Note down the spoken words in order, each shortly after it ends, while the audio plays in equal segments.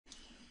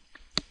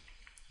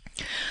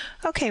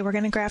Okay, we're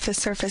going to graph the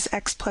surface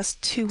x plus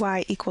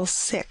 2y equals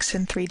 6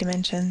 in 3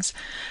 dimensions.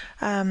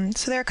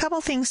 So there are a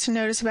couple things to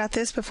notice about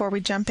this before we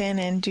jump in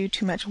and do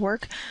too much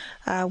work.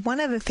 One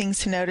of the things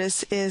to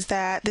notice is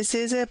that this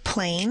is a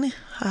plane.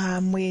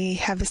 We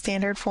have the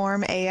standard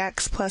form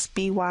ax plus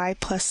by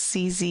plus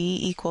cz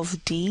equals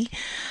d.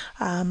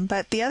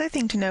 But the other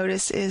thing to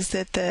notice is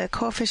that the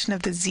coefficient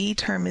of the z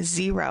term is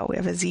 0. We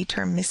have a z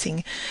term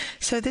missing.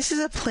 So this is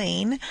a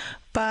plane.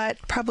 But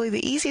probably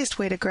the easiest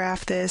way to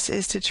graph this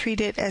is to treat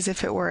it as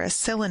if it were a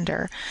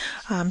cylinder.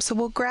 So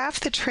we'll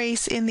graph the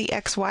trace in the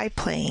xy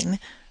plane,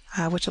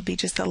 which will be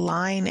just a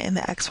line in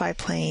the xy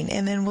plane,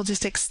 and then we'll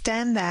just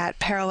extend that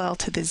parallel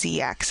to the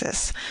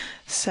z-axis.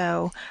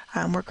 So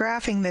we're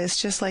graphing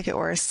this just like it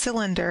were a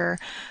cylinder,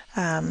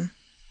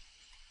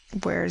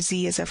 where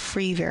z is a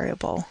free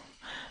variable.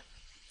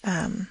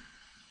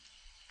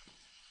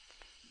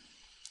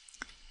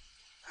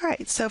 All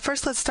right, so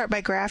first let's start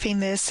by graphing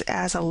this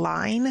as a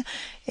line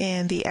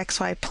in the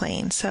xy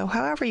plane. So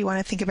however you want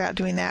to think about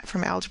doing that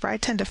from algebra, I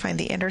tend to find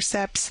the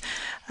intercepts.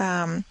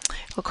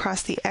 We'll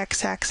cross the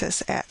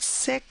x-axis at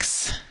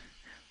 6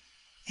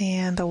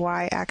 and the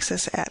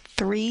y-axis at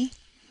 3.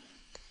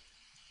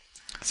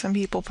 Some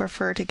people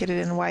prefer to get it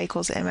in y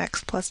equals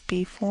mx plus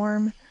b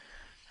form,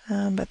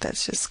 but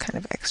that's just kind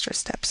of extra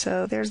steps.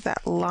 So there's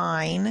that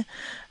line.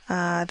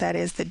 That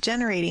is the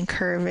generating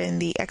curve in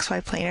the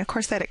xy plane. And of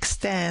course, that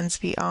extends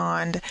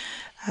beyond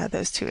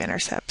those two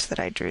intercepts that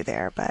I drew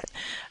there, but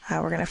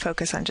we're going to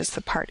focus on just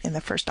the part in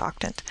the first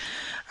octant.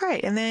 All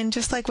right, and then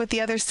just like with the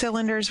other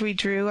cylinders we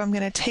drew, I'm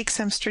going to take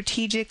some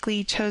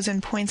strategically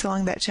chosen points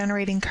along that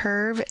generating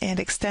curve and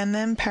extend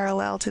them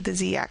parallel to the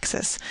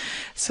z-axis.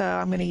 So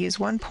I'm going to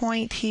use one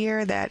point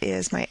here that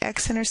is my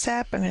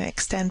x-intercept. I'm going to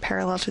extend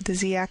parallel to the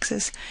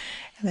z-axis.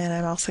 And then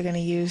I'm also going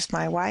to use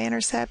my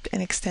y-intercept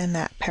and extend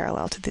that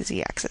parallel to the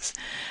z-axis.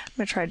 I'm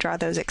going to try to draw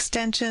those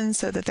extensions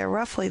so that they're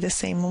roughly the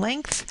same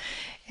length.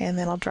 And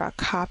then I'll draw a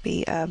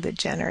copy of the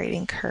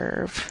generating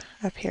curve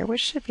up here,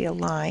 which should be a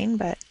line,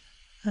 but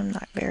I'm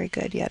not very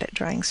good yet at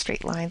drawing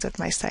straight lines with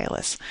my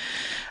stylus.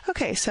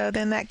 Okay, so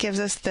then that gives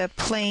us the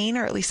plane,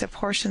 or at least a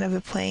portion of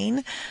the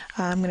plane.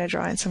 I'm going to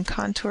draw in some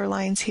contour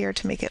lines here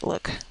to make it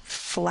look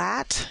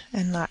flat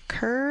and not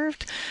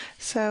curved.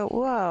 So,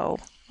 whoa.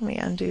 Let me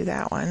undo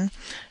that one.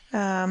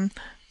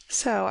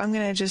 So I'm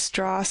going to just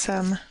draw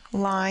some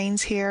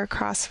lines here,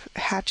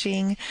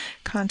 cross-hatching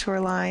contour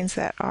lines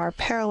that are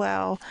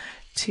parallel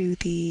to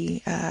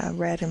the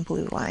red and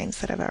blue lines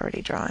that I've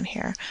already drawn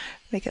here.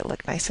 Make it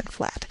look nice and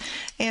flat.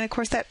 And of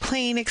course that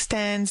plane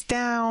extends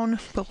down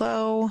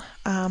below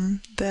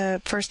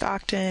the first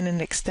octant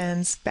and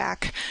extends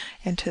back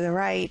and to the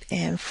right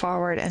and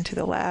forward and to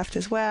the left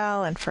as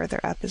well and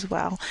further up as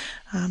well.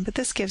 But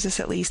this gives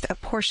us at least a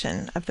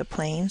portion of the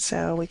plane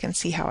so we can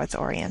see how it's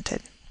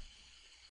oriented.